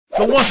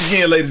So once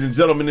again, ladies and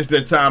gentlemen, it's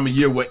that time of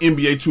year where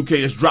NBA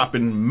 2K is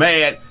dropping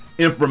mad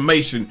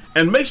information,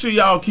 and make sure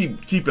y'all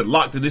keep it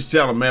locked to this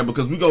channel, man,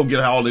 because we're gonna get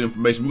all the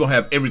information. We're gonna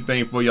have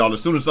everything for y'all.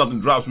 As soon as something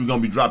drops, we're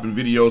gonna be dropping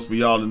videos for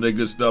y'all and that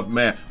good stuff,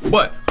 man.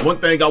 But one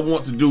thing I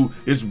want to do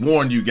is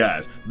warn you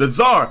guys. The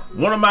Czar,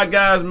 one of my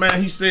guys,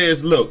 man, he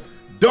says, look,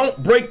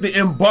 don't break the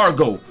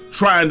embargo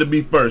trying to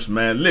be first,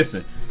 man.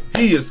 Listen,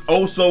 he is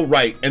oh so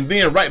right. And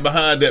then right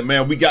behind that,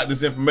 man, we got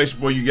this information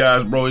for you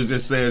guys, bro. It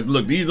just says,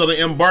 look, these are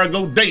the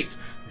embargo dates.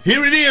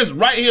 Here it is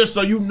right here,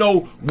 so you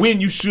know when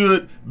you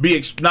should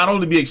be not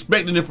only be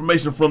expecting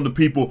information from the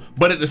people,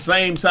 but at the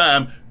same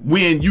time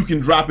when you can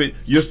drop it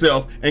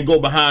yourself and go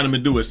behind them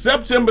and do it.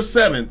 September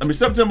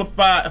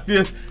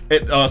 5th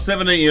at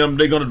 7 a.m.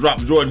 they're gonna drop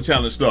the Jordan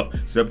Challenge stuff.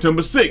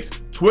 September 6th,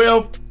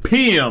 12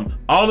 p.m.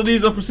 All of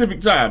these are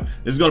Pacific time.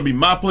 It's gonna be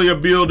My Player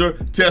Builder,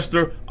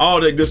 Tester, all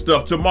that good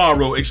stuff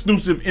tomorrow.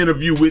 Exclusive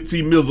interview with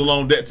T Mizzle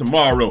on that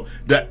tomorrow.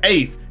 The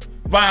 8th,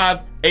 5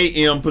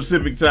 a.m.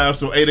 Pacific time,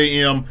 so 8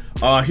 a.m.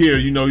 Here,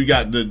 you know, you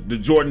got the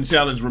Jordan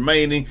Challenge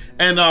remaining,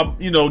 and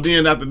you know,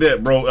 then after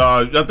that, bro,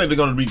 I think they're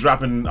gonna be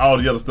dropping all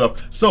the other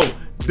stuff. So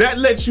that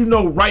lets you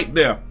know right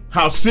there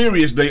how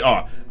serious they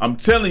are. I'm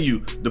telling you,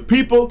 the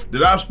people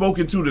that I've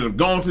spoken to that have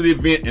gone to the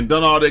event and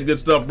done all that good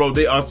stuff, bro,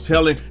 they are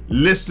telling,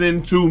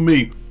 listen to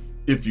me,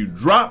 if you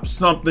drop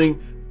something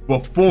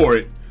before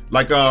it,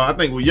 like I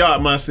think what y'all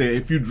might say,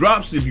 if you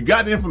got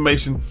the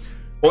information,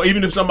 or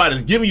even if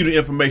somebody's giving you the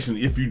information,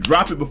 if you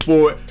drop it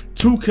before it,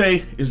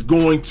 2K is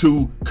going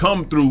to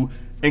come through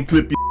and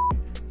clip your.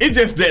 It's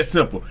just that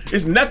simple.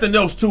 It's nothing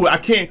else to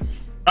it.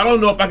 I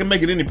don't know if I can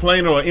make it any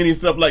plainer or any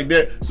stuff like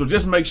that. So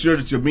just make sure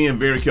that you're being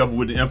very careful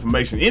with the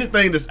information.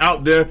 Anything that's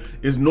out there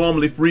is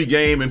normally free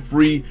game and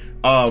free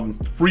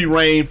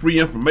reign, free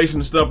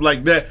information and stuff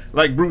like that.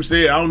 Like Bruce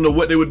said, I don't know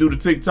what they would do to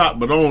TikTok,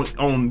 but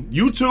on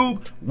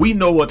YouTube, we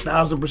know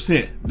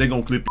 1000% they're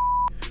gonna clip your.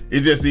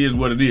 It just is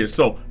what it is.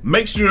 So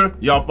make sure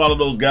y'all follow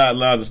those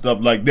guidelines and stuff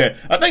like that.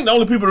 I think the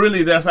only people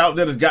really that's out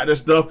there that's got that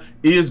stuff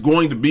is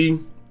going to be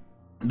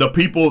the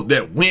people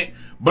that went.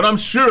 But I'm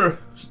sure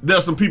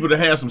there's some people that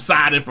have some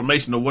side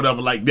information or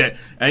whatever like that.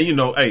 And you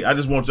know, hey, I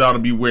just want y'all to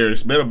be wary.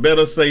 It's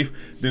better safe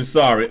than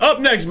sorry. Up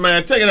next,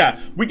 man, check it out.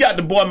 We got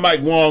the boy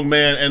Mike Wang,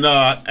 man, and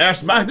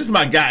this is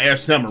my guy Air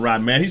Samurai,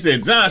 man. He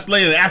said John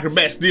Slayer and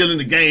Acrobat still in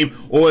the game,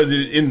 or is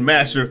it in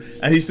Masher?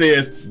 And he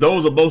says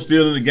those are both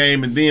still in the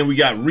game. And then we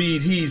got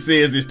Reed. He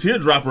says the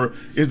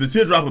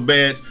Teardropper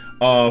badge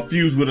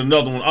fused with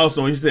another one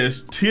also. He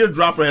says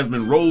Teardropper has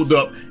been rolled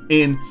up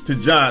into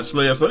Giant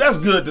Slayer, so that's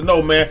good to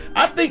know, man.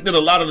 I think that a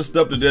lot of the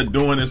stuff that they're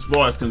doing as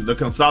far as the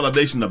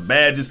consolidation of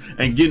badges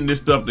and getting this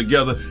stuff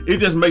together, it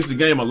just makes the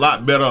game a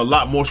lot better, a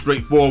lot more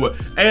straightforward.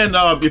 And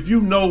if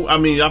you know, I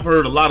mean, I've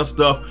heard a lot of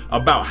stuff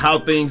about how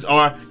things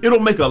are. It'll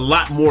make a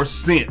lot more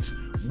sense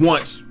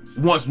once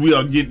we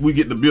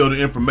get the builder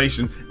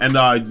information and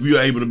we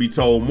are able to be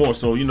told more.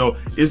 So you know,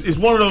 it's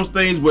one of those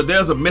things where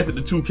there's a method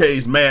to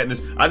 2K's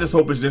madness. I just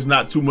hope it's just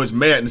not too much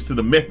madness to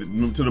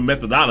the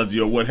methodology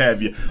or what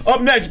have you.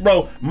 Up next,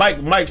 bro,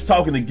 Mike's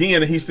talking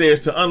again, and he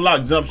says to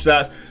unlock jump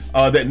shots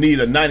that need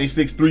a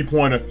 96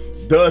 3-pointer,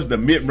 does the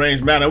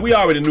mid-range matter? We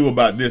already knew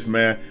about this,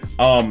 man.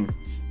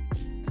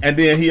 And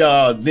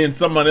then then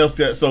someone else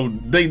said, so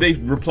they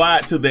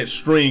replied to that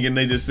string and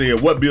they just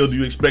said, what build do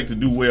you expect to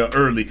do well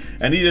early?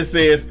 And he just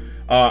says,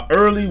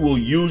 early will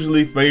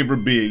usually favor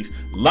bigs.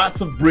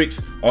 Lots of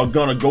bricks are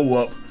gonna go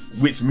up,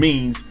 which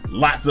means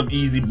lots of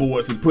easy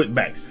boards and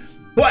putbacks.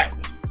 But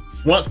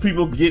once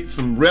people get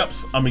some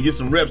reps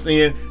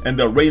in and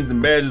they're raising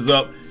badges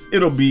up,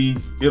 it'll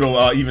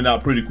even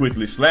out pretty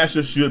quickly.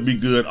 Slasher should be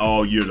good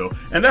all year though,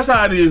 and that's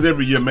how it is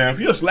every year, man. If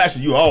you're a slasher,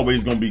 you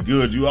always gonna be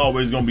good. You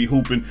always gonna be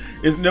hooping.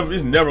 It's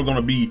never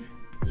gonna be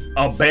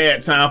a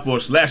bad time for a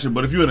slasher.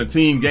 But if you're in a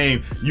team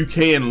game, you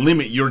can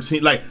limit your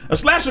team. Like a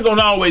slasher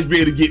gonna always be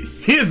able to get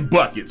his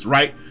buckets,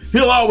 right?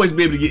 He'll always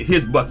be able to get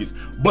his buckets,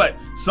 but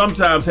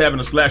sometimes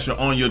having a slasher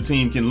on your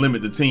team can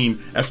limit the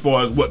team as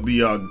far as what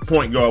the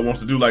point guard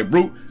wants to do. Like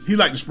Brute, he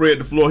like to spread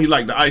the floor, he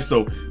like to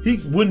ISO. He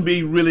wouldn't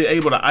be really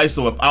able to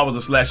ISO if I was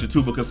a slasher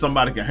too, because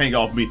somebody can hang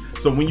off me.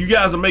 So when you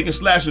guys are making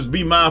slashers,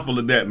 be mindful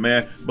of that,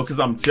 man, because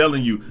I'm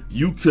telling you,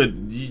 you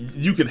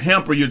could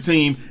hamper your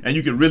team and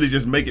you can really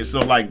just make it so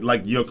like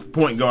your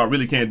point guard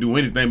really can't do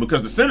anything,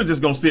 because the center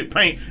just gonna sit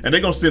paint and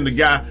they're gonna send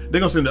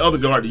the other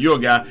guard to your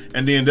guy,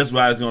 and then that's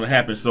why it's gonna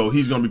happen. So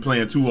he's gonna be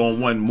playing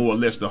 2-on-1 more or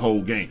less the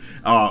whole game.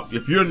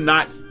 If you're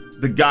not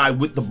the guy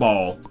with the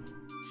ball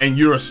and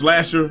you're a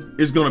slasher,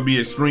 it's gonna be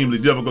extremely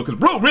difficult, because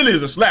Bro really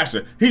is a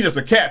slasher. He's just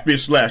a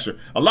catfish slasher.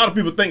 A lot of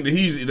people think that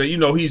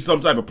he's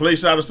some type of play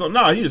shot or something.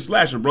 Nah, he's a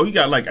slasher, bro. He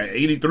got like an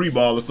 83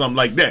 ball or something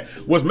like that.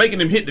 What's making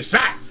him hit the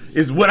shots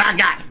is what I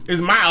got. Is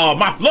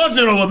my floor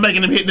general was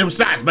making him hit them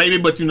shots, baby.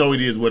 But you know,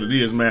 it is what it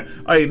is, man.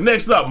 All right,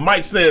 next up,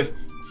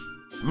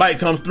 Mike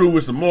comes through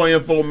with some more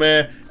info,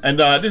 man. And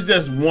this is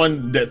just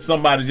one that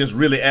somebody just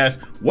really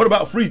asked, what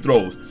about free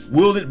throws?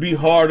 Will it be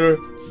harder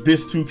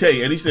this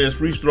 2K? And he says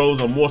free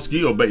throws are more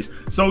skill based.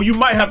 So you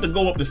might have to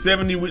go up to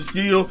 70 with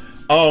skill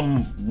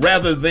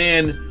rather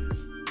than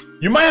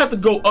You might have to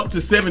go up to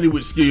 70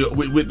 with skill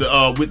with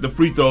the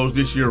free throws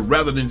this year,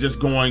 rather than just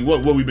going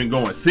what we've been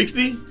going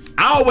 60.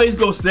 I always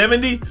go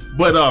 70,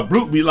 but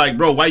Brute be like,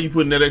 bro, why you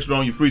putting that extra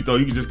on your free throw?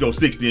 You can just go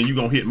 60 and you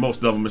gonna hit most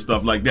of them and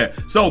stuff like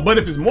that. So, but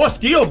if it's more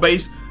skill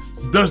based,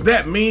 does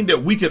that mean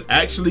that we could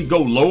actually go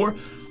lower?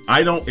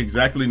 I don't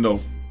exactly know,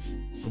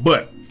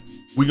 but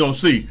we gonna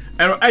see.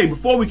 And hey,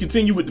 before we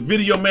continue with the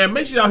video, man,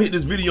 make sure y'all hit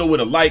this video with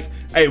a like.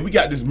 Hey, we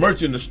got this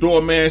merch in the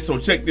store, man, so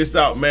check this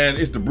out, man.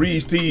 It's the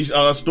Breeze Tees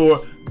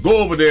store.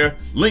 Go over there,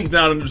 link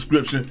down in the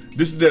description.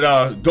 This is that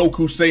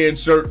Goku Saiyan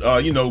shirt,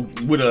 you know,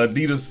 with a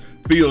Adidas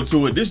feel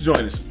to it. This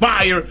joint is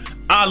fire.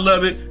 I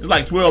love it. It's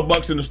like 12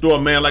 bucks in the store,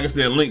 man. Like I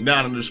said, link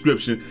down in the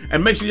description.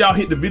 And make sure y'all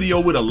hit the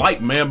video with a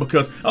like, man,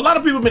 because a lot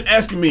of people have been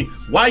asking me,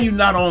 why you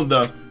not on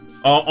the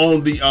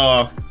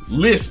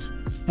list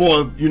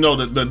for, you know,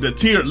 the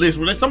tiered list.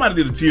 When somebody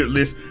did a tiered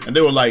list and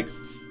they were like,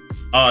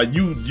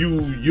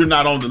 you're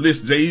not on the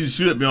list, Jay. You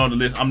should be on the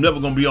list. I'm never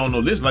gonna be on no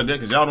list like that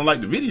because y'all don't like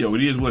the video.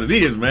 It is what it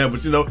is, man.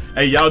 But you know,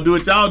 hey, y'all do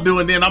what y'all do,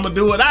 and then I'm gonna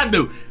do what I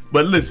do.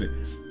 But listen,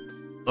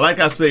 like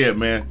I said,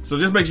 man, so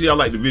just make sure y'all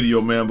like the video,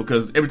 man,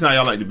 because every time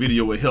y'all like the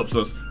video, it helps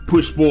us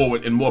push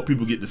forward and more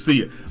people get to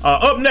see it.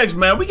 Up next,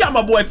 man, we got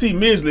my boy T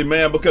Misley,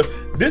 man, because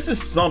this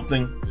is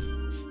something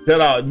that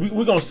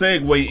we're gonna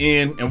segue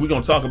in and we're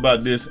gonna talk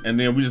about this, and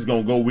then we're just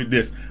gonna go with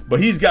this.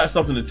 But he's got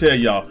something to tell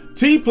y'all.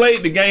 T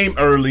played the game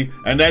early,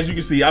 and as you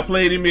can see, I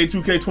played NBA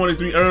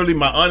 2K23 early.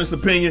 My honest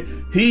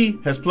opinion, he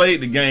has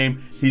played the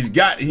game. He's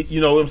got, you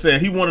know what I'm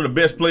saying, he's one of the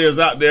best players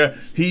out there.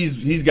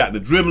 He's got the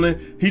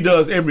dribbling, he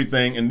does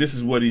everything, and this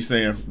is what he's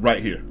saying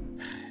right here.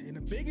 And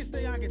the biggest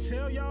thing I can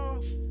tell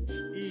y'all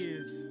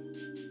is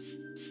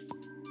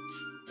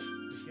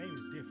this game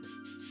is different.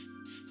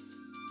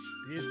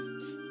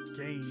 This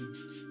game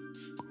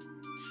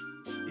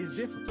is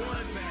different.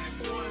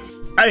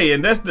 Hey,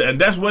 and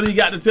that's what he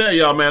got to tell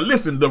y'all, man.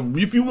 Listen,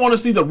 if you want to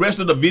see the rest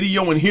of the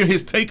video and hear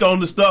his take on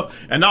the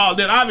stuff and all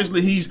that,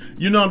 obviously he's,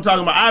 you know what I'm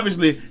talking about.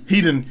 Obviously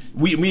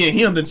me and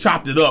him done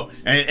chopped it up,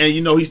 and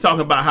you know he's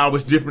talking about how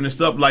it's different and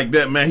stuff like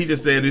that, man. He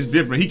just said it's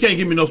different. He can't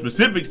give me no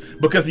specifics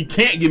because he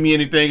can't give me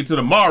anything until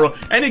tomorrow.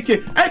 And ain't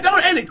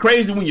it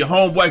crazy when your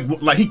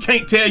homeboy, like, he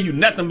can't tell you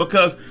nothing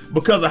because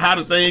of how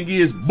the thing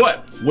is.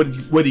 But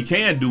what he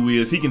can do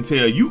is he can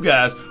tell you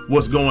guys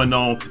what's going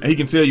on, and he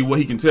can tell you what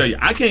he can tell you.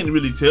 I can't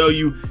really tell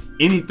you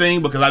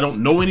anything because I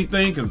don't know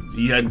anything, because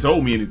he hadn't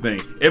told me anything.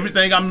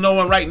 Everything I'm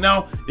knowing right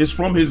now is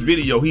from his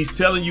video. He's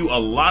telling you a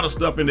lot of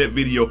stuff in that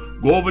video.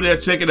 Go over there,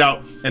 check it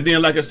out, and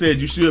then like I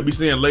said, you should be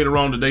seeing later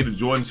on today the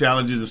Jordan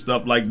challenges and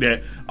stuff like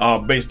that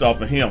based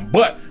off of him.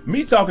 But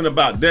me talking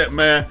about that,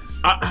 man,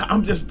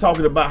 I'm just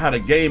talking about how the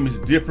game is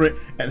different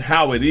and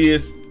how it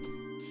is,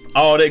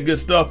 all that good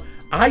stuff.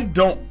 I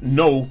don't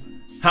know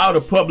how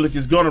the public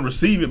is going to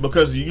receive it,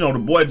 because you know the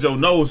boy Joe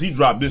knows. He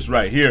dropped this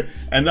right here,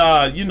 and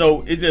you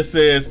know, it just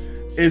says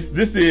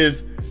this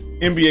is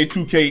NBA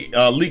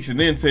 2K leaks and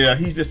intel.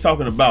 He's just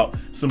talking about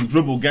some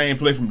dribble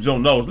gameplay from Joe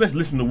Knows. Let's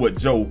listen to what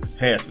Joe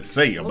has to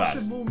say about it.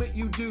 Explosive movement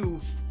you do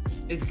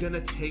is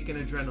gonna take an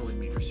adrenaline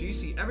meter. So you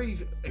see every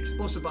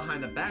explosive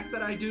behind the back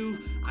that I do,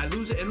 I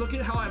lose it. And look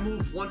at how I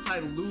move once I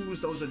lose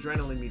those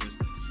adrenaline meters.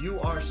 You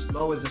are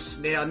slow as a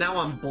snail. Now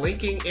I'm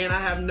blinking and I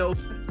have no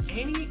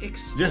any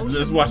explosive.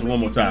 Just watch it one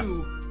more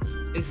time.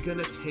 It's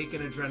gonna take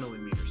an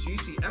adrenaline meter. So you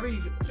see every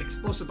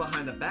explosive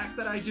behind the back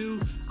that I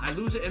do, I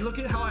lose it. And look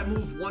at how I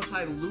move once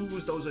I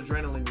lose those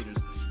adrenaline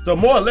meters. So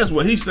more or less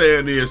what he's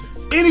saying is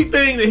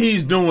anything that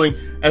he's doing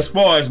as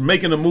far as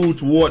making a move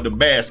toward the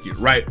basket,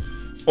 right,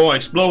 or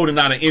exploding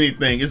out of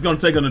anything, it's going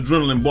to take an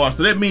adrenaline bar.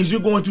 So that means you're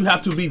going to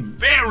have to be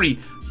very,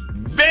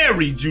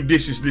 very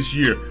judicious this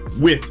year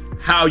with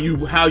how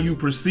you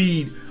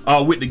proceed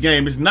with the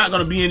game. It's not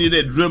going to be any of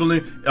that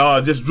dribbling,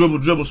 just dribble,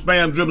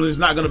 spam dribbling. It's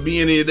not going to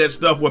be any of that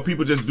stuff where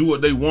people just do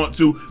what they want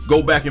to,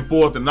 go back and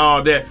forth and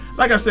all that.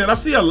 Like I said, I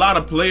see a lot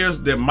of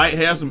players that might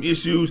have some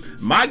issues.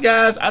 My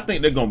guys, I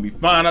think they're going to be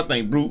fine. I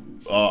think Brute,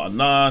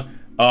 Anon,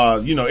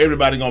 you know,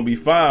 everybody gonna be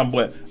fine,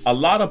 but a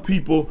lot of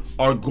people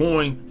are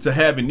going to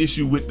have an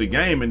issue with the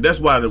game, and that's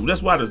why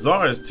the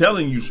Czar is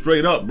telling you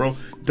straight up, bro.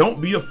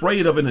 Don't be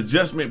afraid of an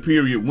adjustment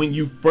period when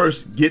you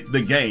first get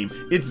the game.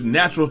 It's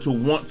natural to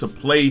want to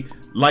play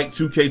like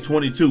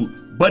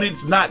 2K22, but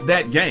it's not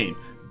that game.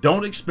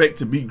 Don't expect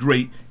to be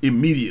great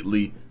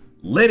immediately.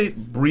 Let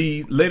it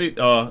breathe. Let it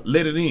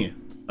in.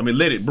 I mean,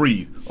 let it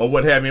breathe, or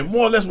what have you.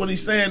 More or less what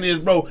he's saying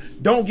is, bro,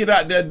 don't get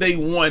out there day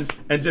one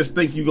and just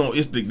think you're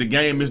gonna, the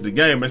game is the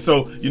game. And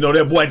so, you know,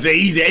 that boy Jay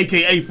Eazy,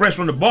 aka Fresh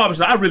from the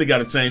Barbershop, I really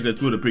gotta change that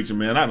Twitter picture,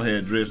 man. I done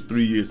had dreads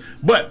 3 years.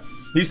 But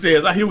he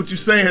says, I hear what you're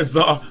saying,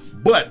 Czar,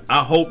 but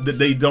I hope that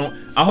they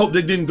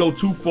didn't go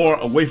too far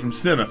away from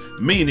center,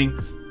 meaning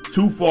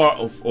too far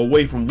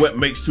away from what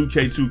makes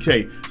 2K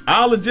 2K.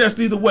 I'll adjust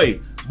either way,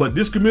 but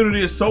this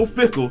community is so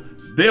fickle,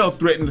 they'll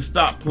threaten to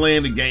stop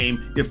playing the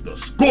game if the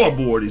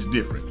scoreboard is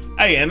different.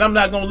 Hey, and I'm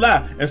not gonna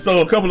lie. And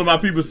so a couple of my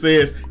people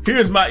says,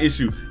 here's my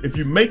issue. If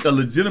you make a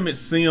legitimate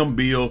sim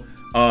build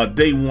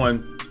day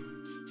one,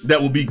 that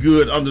will be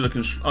good under the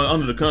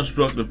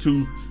construct of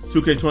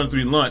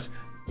 2K23 launch.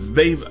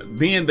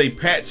 they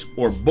patch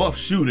or buff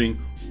shooting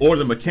or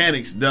the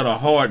mechanics that are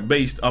hard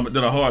based on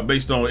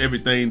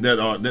everything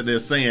that they're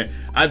saying.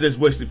 I just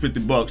wasted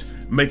 $50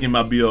 making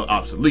my build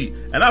obsolete.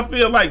 And I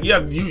feel like,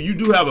 yeah, you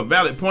do have a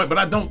valid point, but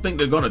I don't think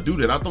they're gonna do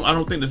that. I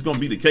don't think that's gonna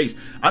be the case.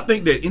 I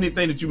think that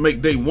anything that you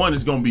make day one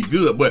is gonna be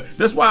good, but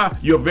that's why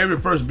your very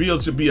first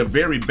build should be a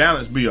very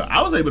balanced build.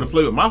 I was able to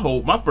play with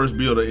my first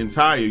build the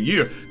entire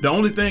year. The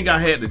only thing I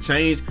had to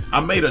change, I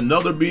made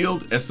another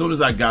build as soon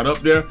as I got up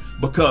there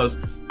because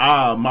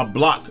I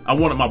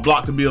wanted my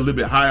block to be a little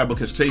bit higher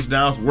because chase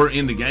downs were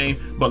in the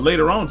game, but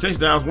later on chase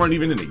downs weren't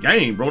even in the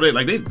game, bro. They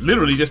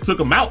literally just took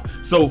them out.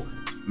 So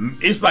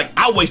it's like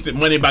I wasted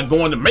money by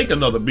going to make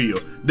another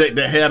build that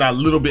had a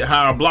little bit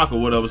higher block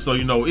or whatever. So,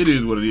 you know, it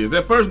is what it is.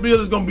 That first build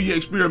is gonna be an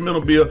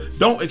experimental build.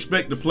 Don't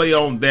expect to play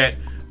on that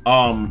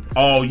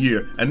all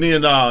year. And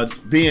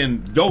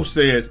then Ghost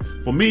says,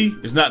 for me,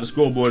 it's not the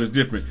scoreboard, it's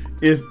different.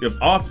 If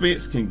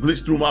offense can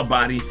glitch through my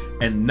body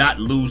and not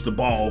lose the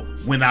ball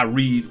when I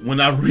read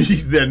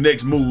their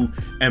next move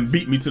and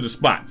beat me to the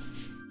spot,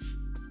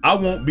 I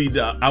won't be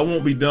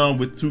done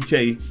with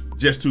 2K,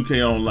 just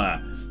 2K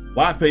online.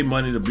 Why pay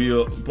money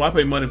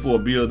for a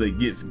build that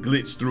gets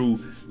glitched through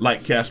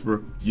like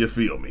Casper? You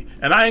feel me?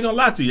 And I ain't gonna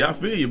lie to you, I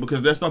feel you,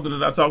 because that's something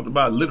that I talked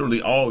about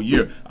literally all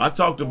year. I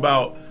talked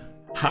about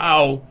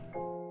how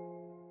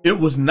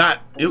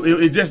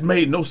it just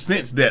made no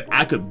sense that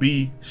I could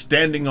be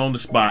standing on the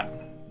spot,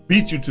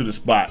 beat you to the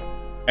spot,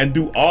 and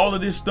do all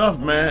of this stuff,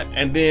 man,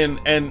 and then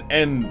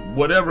and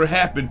whatever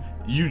happened,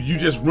 you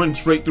just run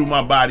straight through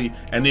my body,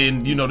 and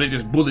then, you know, they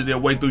just bullet their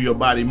way through your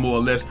body more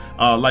or less,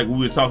 like we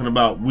were talking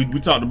about. We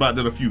talked about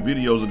that a few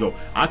videos ago.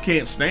 I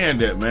can't stand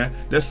that, man.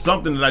 That's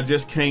something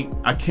that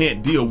I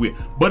can't deal with.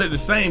 But at the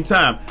same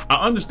time,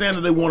 I understand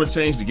that they want to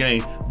change the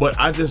game, but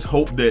I just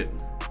hope that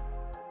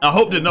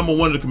number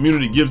one, the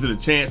community gives it a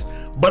chance,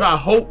 but I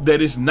hope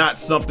that it's not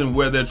something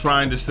where they're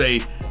trying to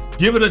say,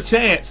 give it a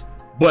chance,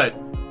 but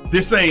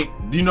this ain't,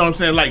 you know what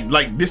I'm saying?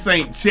 Like this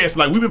ain't chess.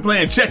 Like, we've been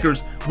playing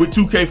checkers with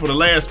 2K for the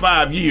last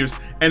 5 years,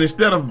 and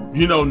instead of,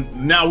 you know,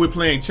 now we're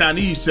playing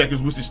Chinese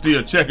checkers, which is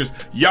still checkers.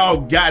 Y'all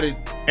got it,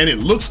 and it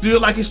looks still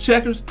like it's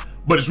checkers,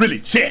 but it's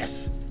really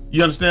chess.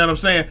 You understand what I'm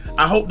saying?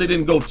 I hope they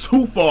didn't go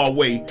too far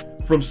away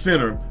from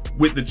center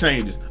with the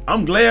changes.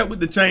 I'm glad with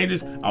the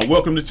changes. I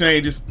welcome the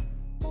changes.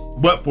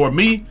 But for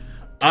me,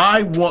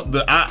 I'm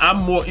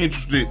more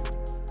interested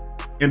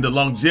in the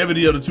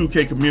longevity of the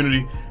 2K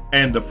community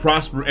and the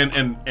prosper and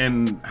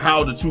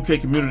how the 2K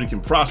community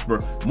can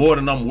prosper, more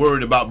than I'm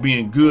worried about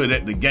being good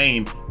at the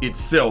game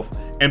itself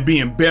and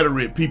being better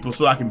at people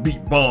so I can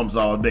beat bums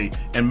all day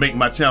and make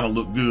my channel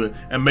look good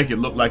and make it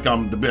look like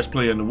I'm the best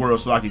player in the world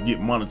so I can get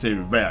monetary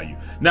value.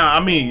 Now, I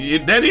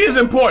mean, that is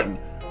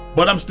important,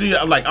 but I'm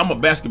still, like, I'm a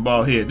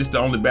basketball head. This is the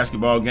only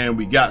basketball game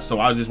we got,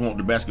 so I just want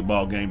the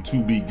basketball game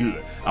to be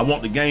good. I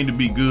want the game to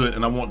be good,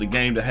 and I want the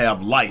game to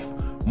have life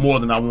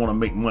more than I want to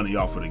make money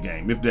off of the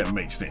game, if that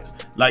makes sense.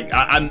 Like,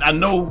 I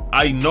know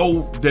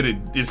that it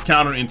is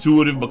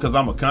counterintuitive because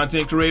I'm a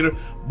content creator,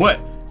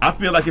 but I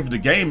feel like if the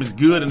game is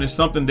good and it's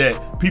something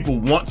that people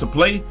want to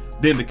play,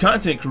 then the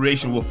content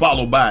creation will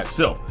follow by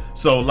itself.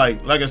 So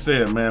like I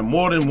said, man,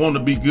 more than want to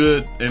be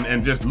good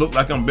and just look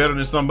like I'm better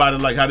than somebody,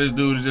 like how this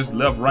dude is just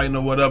left, right,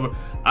 or whatever.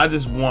 I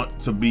just want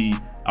to be,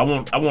 I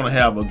want to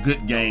have a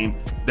good game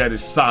that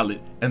is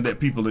solid and that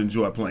people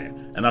enjoy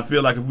playing. And I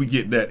feel like if we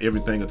get that,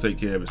 everything will take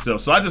care of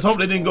itself. So I just hope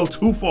they didn't go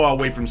too far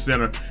away from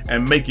center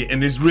and make it,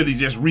 and it's really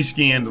just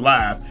reskinned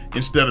live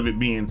instead of it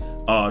being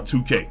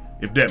 2K,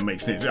 if that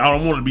makes sense. I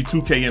don't want it to be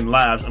 2K in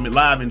live. I mean,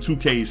 live in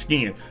 2K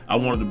skin. I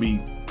want it to be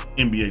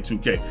NBA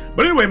 2K.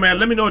 But anyway, man,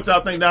 let me know what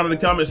y'all think down in the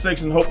comment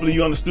section. Hopefully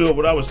you understood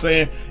what I was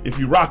saying. If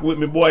you rock with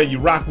me, boy, you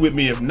rock with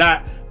me. If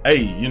not,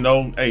 hey, you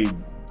know, hey,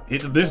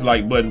 hit the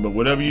dislike button. But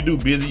whatever you do,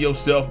 busy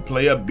yourself,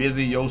 player,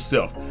 busy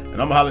yourself. And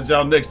I'm gonna holler at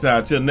y'all next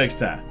time. Till next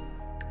time,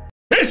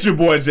 it's your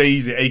boy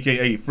Eazy,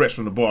 aka Fresh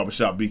from the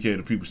Barbershop, BK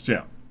the People's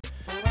Champ.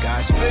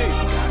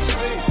 Godspeed.